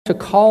to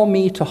call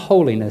me to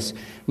holiness.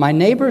 My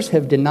neighbors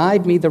have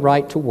denied me the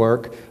right to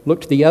work,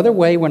 looked the other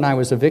way when I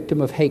was a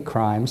victim of hate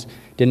crimes,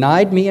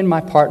 denied me and my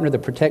partner the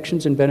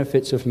protections and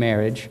benefits of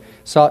marriage,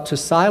 sought to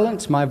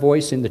silence my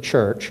voice in the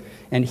church,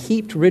 and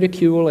heaped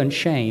ridicule and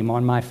shame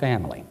on my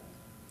family.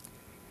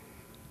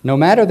 No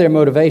matter their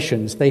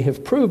motivations, they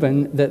have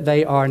proven that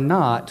they are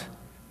not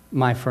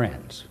my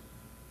friends.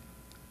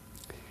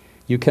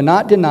 You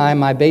cannot deny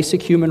my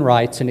basic human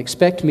rights and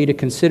expect me to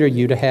consider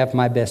you to have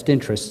my best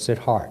interests at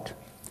heart.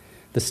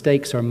 The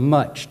stakes are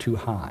much too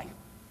high.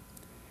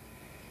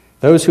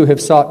 Those who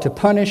have sought to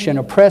punish and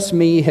oppress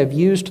me have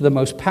used the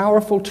most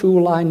powerful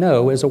tool I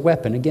know as a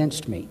weapon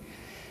against me.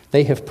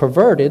 They have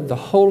perverted the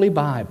Holy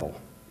Bible,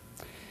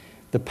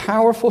 the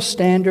powerful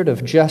standard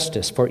of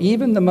justice for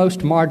even the most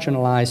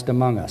marginalized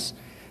among us,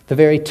 the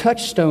very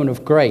touchstone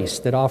of grace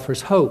that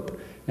offers hope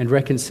and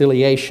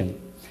reconciliation.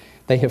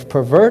 They have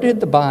perverted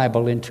the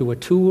Bible into a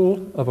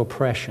tool of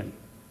oppression.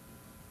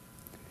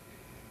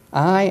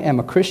 I am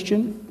a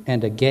Christian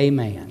and a gay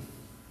man.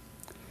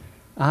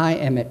 I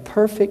am at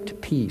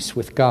perfect peace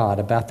with God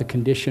about the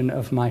condition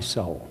of my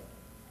soul.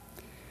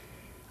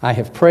 I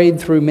have prayed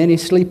through many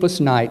sleepless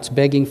nights,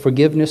 begging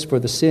forgiveness for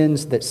the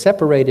sins that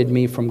separated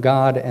me from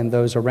God and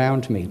those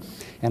around me.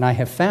 And I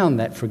have found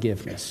that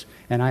forgiveness,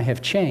 and I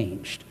have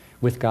changed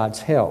with God's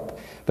help.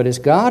 But as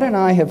God and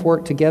I have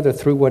worked together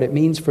through what it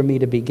means for me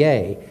to be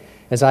gay,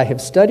 as I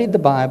have studied the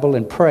Bible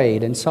and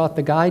prayed and sought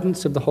the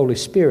guidance of the Holy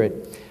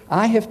Spirit,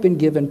 I have been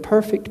given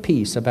perfect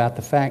peace about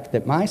the fact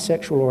that my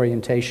sexual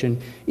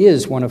orientation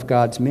is one of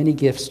God's many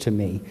gifts to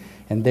me,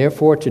 and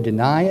therefore to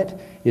deny it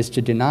is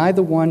to deny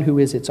the one who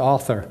is its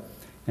author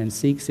and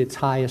seeks its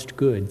highest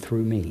good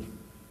through me.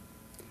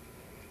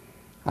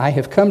 I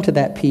have come to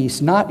that peace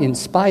not in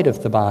spite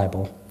of the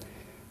Bible,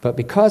 but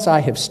because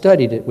I have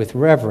studied it with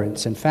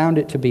reverence and found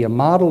it to be a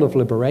model of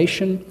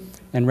liberation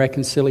and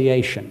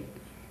reconciliation,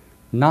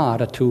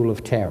 not a tool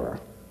of terror.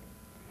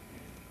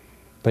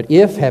 But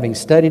if, having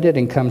studied it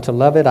and come to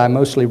love it, I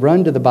mostly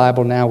run to the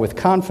Bible now with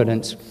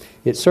confidence,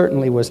 it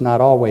certainly was not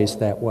always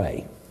that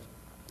way.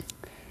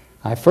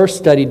 I first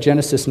studied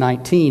Genesis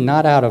 19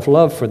 not out of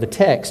love for the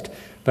text,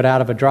 but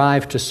out of a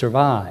drive to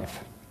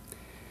survive.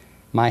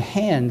 My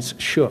hands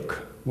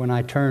shook when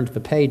I turned the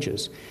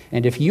pages,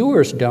 and if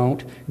yours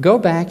don't, go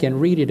back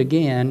and read it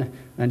again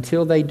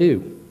until they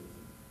do.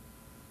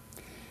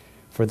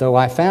 For though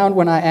I found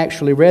when I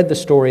actually read the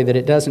story that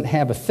it doesn't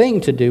have a thing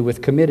to do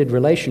with committed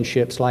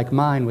relationships like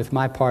mine with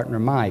my partner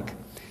Mike,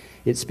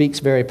 it speaks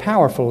very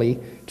powerfully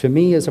to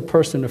me as a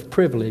person of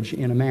privilege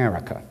in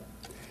America.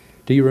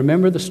 Do you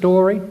remember the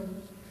story?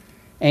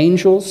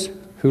 Angels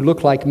who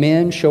look like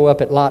men show up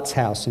at Lot's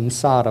house in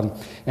Sodom,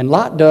 and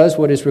Lot does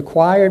what is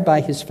required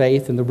by his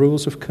faith and the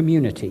rules of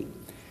community.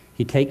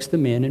 He takes the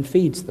men and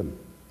feeds them.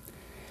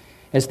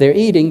 As they're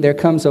eating, there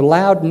comes a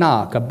loud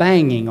knock, a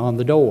banging on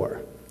the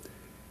door.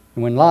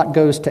 And when Lot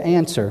goes to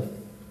answer,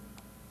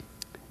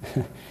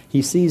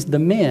 he sees the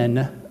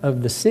men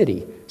of the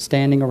city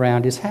standing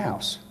around his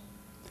house.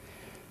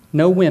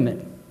 No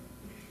women.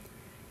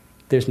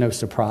 There's no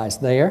surprise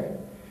there.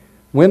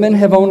 Women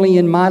have only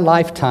in my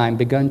lifetime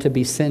begun to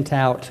be sent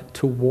out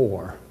to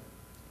war.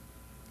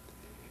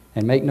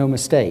 And make no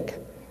mistake,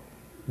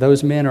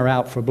 those men are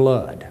out for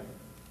blood.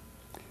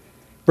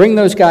 Bring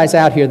those guys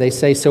out here, they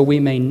say, so we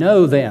may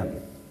know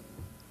them.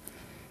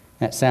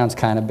 That sounds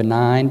kind of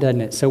benign,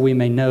 doesn't it? So we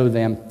may know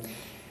them.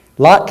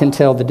 Lot can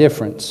tell the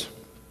difference.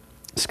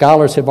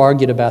 Scholars have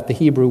argued about the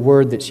Hebrew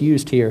word that's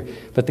used here,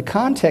 but the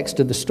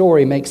context of the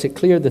story makes it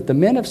clear that the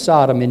men of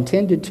Sodom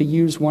intended to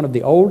use one of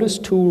the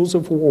oldest tools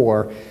of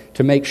war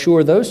to make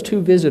sure those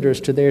two visitors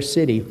to their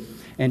city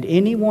and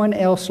anyone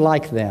else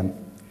like them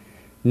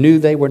knew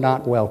they were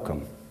not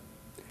welcome.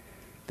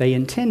 They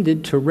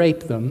intended to rape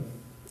them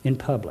in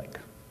public.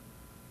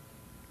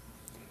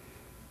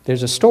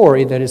 There's a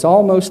story that is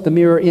almost the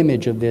mirror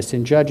image of this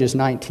in Judges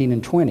 19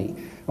 and 20.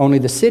 Only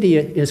the city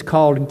is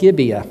called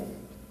Gibeah.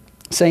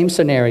 Same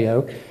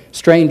scenario.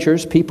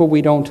 Strangers, people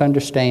we don't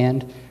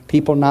understand,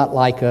 people not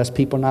like us,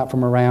 people not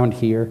from around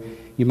here.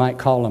 You might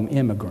call them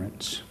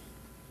immigrants.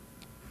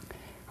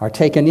 Are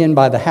taken in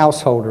by the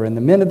householder, and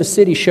the men of the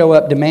city show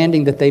up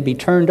demanding that they be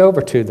turned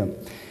over to them.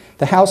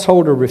 The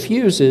householder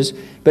refuses,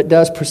 but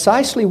does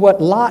precisely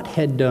what Lot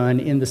had done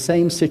in the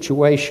same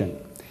situation.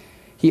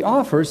 He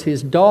offers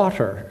his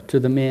daughter to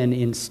the men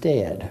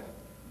instead.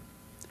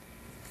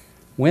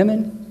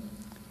 Women,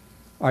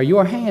 are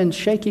your hands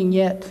shaking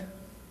yet?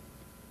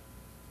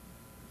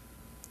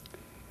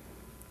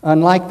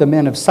 Unlike the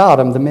men of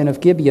Sodom, the men of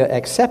Gibeah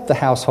accept the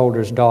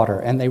householder's daughter,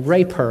 and they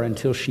rape her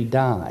until she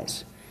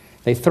dies.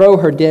 They throw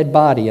her dead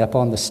body up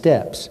on the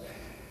steps.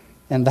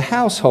 And the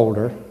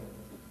householder,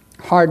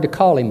 hard to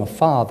call him a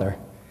father,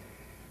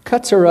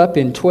 cuts her up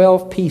in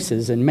 12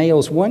 pieces and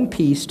mails one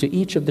piece to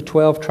each of the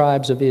 12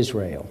 tribes of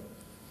Israel.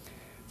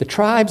 The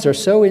tribes are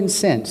so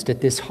incensed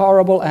at this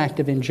horrible act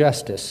of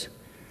injustice,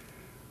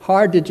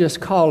 hard to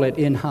just call it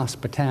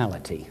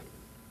inhospitality,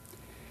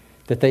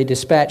 that they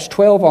dispatch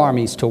 12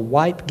 armies to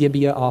wipe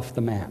Gibeah off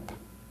the map.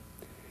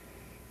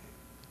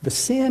 The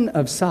sin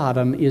of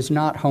Sodom is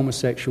not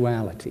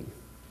homosexuality,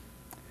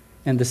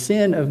 and the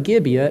sin of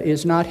Gibeah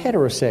is not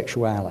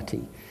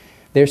heterosexuality.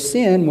 Their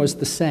sin was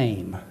the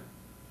same: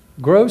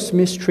 gross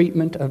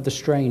mistreatment of the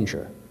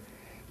stranger,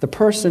 the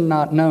person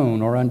not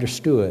known or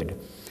understood,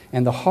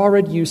 and the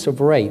horrid use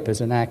of rape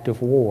as an act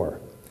of war.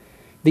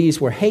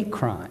 These were hate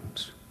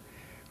crimes,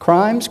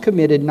 crimes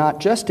committed not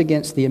just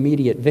against the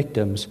immediate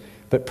victims,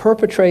 but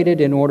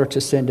perpetrated in order to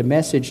send a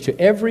message to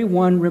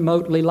everyone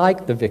remotely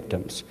like the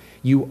victims.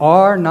 You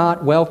are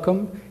not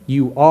welcome.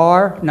 You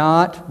are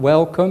not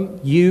welcome.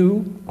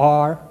 You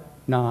are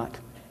not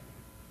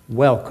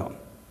welcome.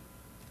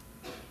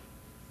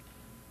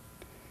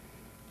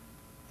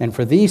 And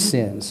for these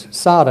sins,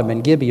 Sodom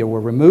and Gibeah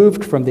were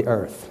removed from the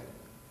earth,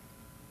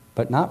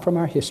 but not from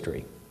our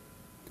history.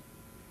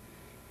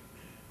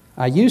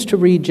 I used to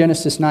read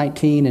Genesis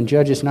 19 and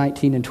Judges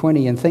 19 and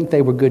 20 and think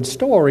they were good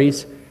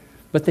stories,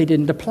 but they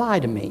didn't apply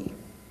to me.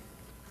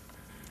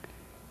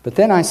 But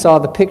then I saw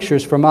the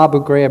pictures from Abu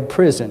Ghraib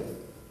prison.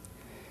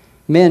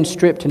 Men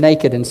stripped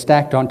naked and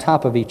stacked on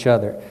top of each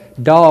other,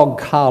 dog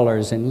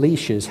collars and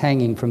leashes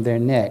hanging from their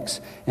necks,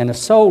 and a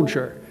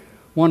soldier,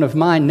 one of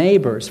my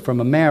neighbors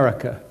from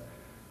America,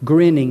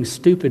 grinning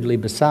stupidly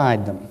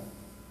beside them.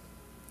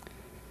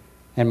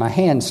 And my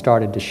hands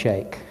started to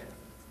shake.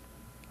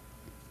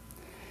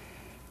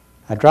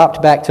 I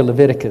dropped back to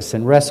Leviticus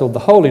and wrestled the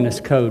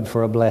holiness code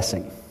for a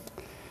blessing.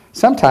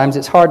 Sometimes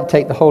it's hard to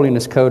take the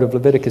holiness code of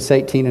Leviticus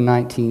 18 and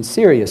 19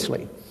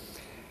 seriously.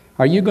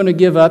 Are you going to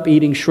give up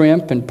eating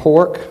shrimp and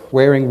pork,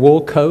 wearing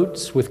wool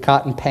coats with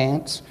cotton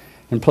pants,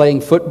 and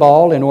playing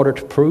football in order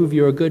to prove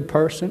you're a good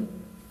person?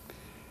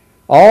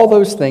 All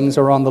those things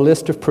are on the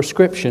list of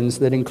prescriptions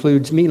that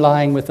includes me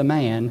lying with a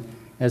man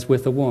as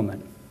with a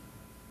woman.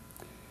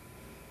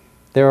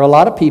 There are a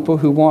lot of people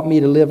who want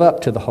me to live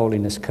up to the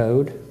holiness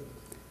code,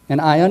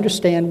 and I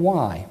understand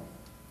why.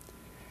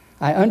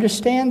 I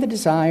understand the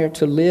desire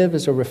to live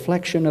as a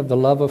reflection of the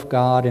love of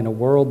God in a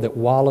world that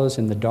wallows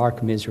in the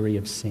dark misery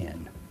of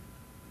sin.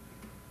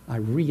 I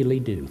really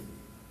do.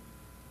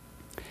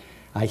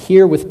 I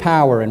hear with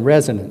power and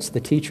resonance the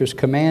teacher's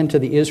command to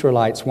the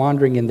Israelites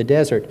wandering in the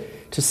desert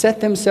to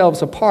set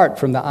themselves apart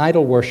from the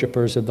idol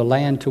worshippers of the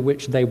land to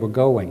which they were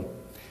going,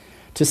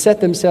 to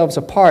set themselves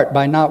apart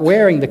by not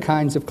wearing the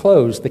kinds of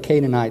clothes the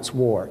Canaanites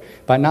wore,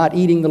 by not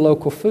eating the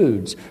local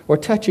foods, or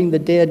touching the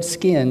dead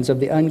skins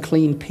of the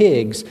unclean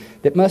pigs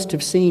that must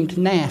have seemed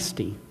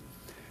nasty,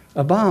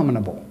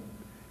 abominable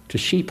to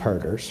sheep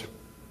herders.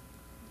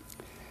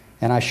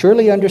 And I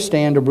surely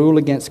understand a rule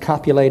against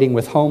copulating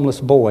with homeless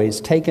boys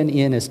taken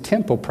in as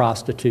temple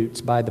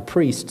prostitutes by the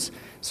priests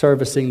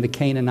servicing the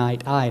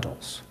Canaanite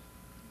idols.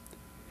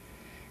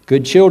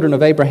 Good children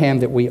of Abraham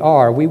that we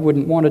are, we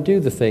wouldn't want to do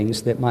the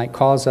things that might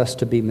cause us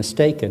to be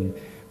mistaken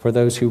for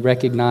those who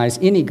recognize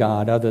any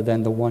God other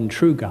than the one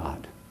true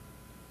God.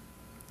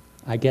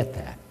 I get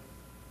that.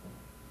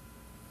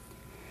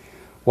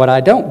 What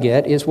I don't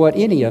get is what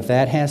any of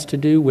that has to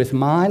do with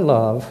my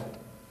love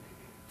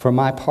for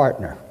my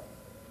partner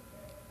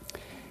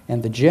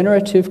and the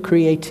generative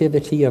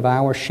creativity of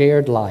our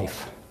shared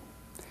life,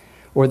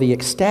 or the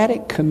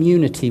ecstatic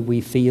community we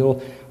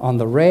feel on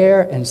the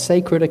rare and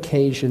sacred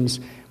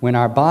occasions when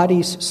our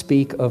bodies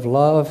speak of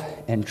love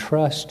and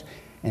trust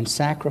and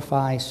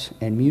sacrifice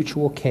and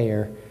mutual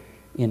care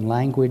in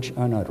language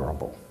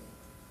unutterable.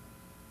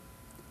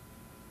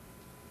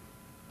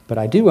 But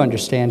I do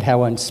understand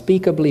how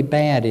unspeakably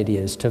bad it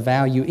is to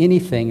value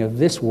anything of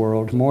this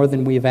world more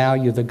than we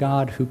value the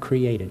God who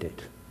created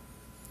it.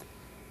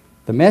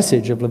 The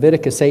message of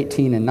Leviticus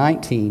 18 and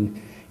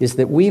 19 is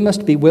that we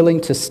must be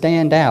willing to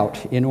stand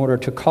out in order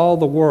to call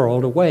the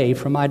world away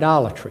from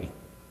idolatry.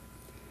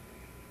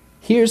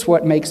 Here's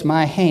what makes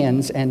my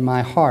hands and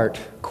my heart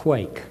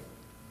quake.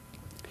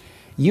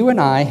 You and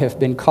I have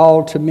been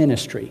called to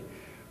ministry,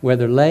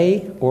 whether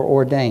lay or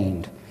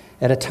ordained,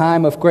 at a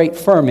time of great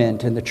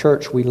ferment in the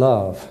church we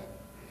love.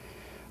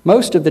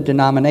 Most of the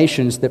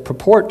denominations that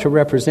purport to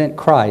represent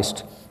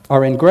Christ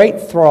are in great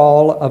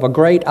thrall of a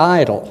great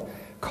idol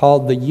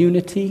called the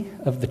unity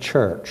of the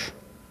church.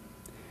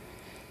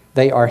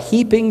 They are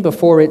heaping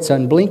before its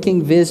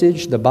unblinking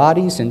visage the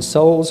bodies and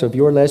souls of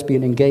your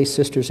lesbian and gay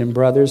sisters and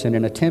brothers in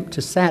an attempt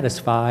to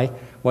satisfy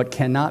what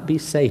cannot be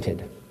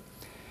sated.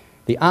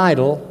 The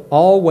idol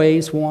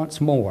always wants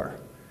more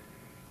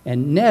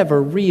and never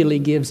really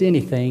gives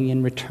anything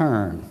in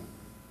return.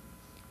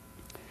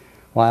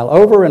 While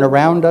over and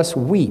around us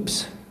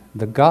weeps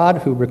the God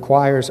who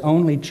requires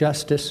only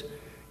justice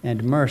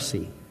and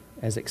mercy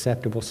as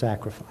acceptable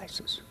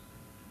sacrifices.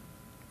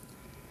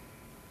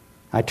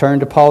 I turn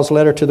to Paul's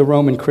letter to the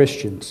Roman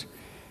Christians.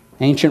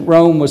 Ancient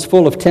Rome was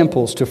full of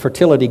temples to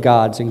fertility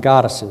gods and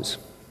goddesses.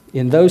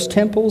 In those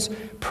temples,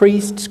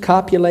 priests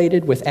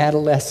copulated with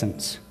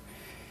adolescents.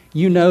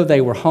 You know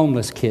they were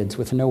homeless kids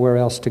with nowhere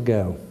else to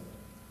go.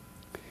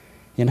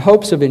 In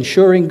hopes of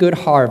ensuring good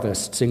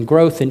harvests and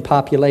growth in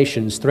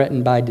populations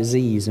threatened by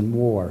disease and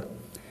war.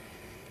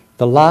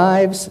 The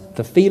lives,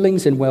 the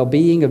feelings, and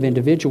well-being of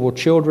individual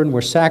children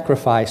were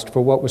sacrificed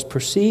for what was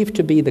perceived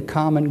to be the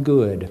common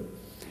good.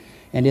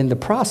 And in the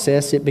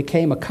process, it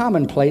became a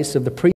commonplace of the